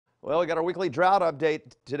Well, we got our weekly drought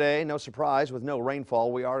update today. No surprise, with no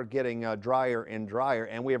rainfall, we are getting drier and drier,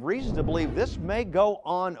 and we have reason to believe this may go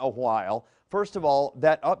on a while. First of all,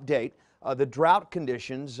 that update, the drought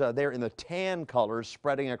conditions there in the tan colors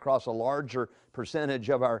spreading across a larger percentage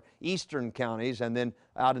of our eastern counties, and then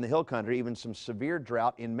out in the hill country, even some severe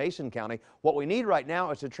drought in Mason County. What we need right now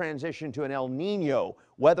is to transition to an El Nino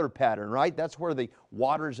weather pattern, right? That's where the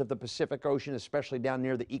waters of the Pacific Ocean, especially down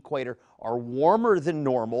near the equator, are warmer than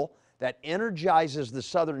normal. That energizes the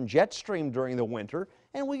southern jet stream during the winter,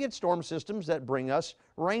 and we get storm systems that bring us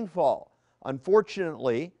rainfall.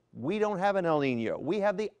 Unfortunately, we don't have an El Nino. We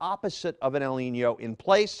have the opposite of an El Nino in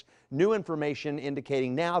place. New information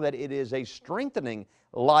indicating now that it is a strengthening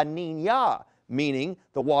La Niña, meaning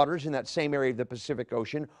the waters in that same area of the Pacific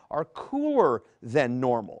Ocean are cooler than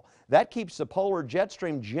normal. That keeps the polar jet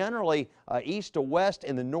stream generally east to west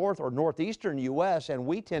in the north or northeastern U.S., and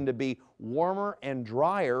we tend to be warmer and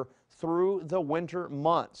drier through the winter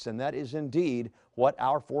months, and that is indeed what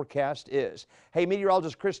our forecast is. Hey,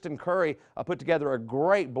 meteorologist Kristen Curry put together a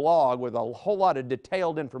great blog with a whole lot of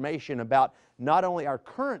detailed information about not only our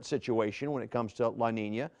current situation when it comes to La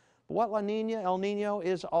Niña, but what La Niña, El Nino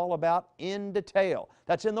is all about in detail.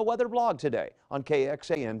 That's in the weather blog today on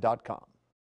KXAN.com.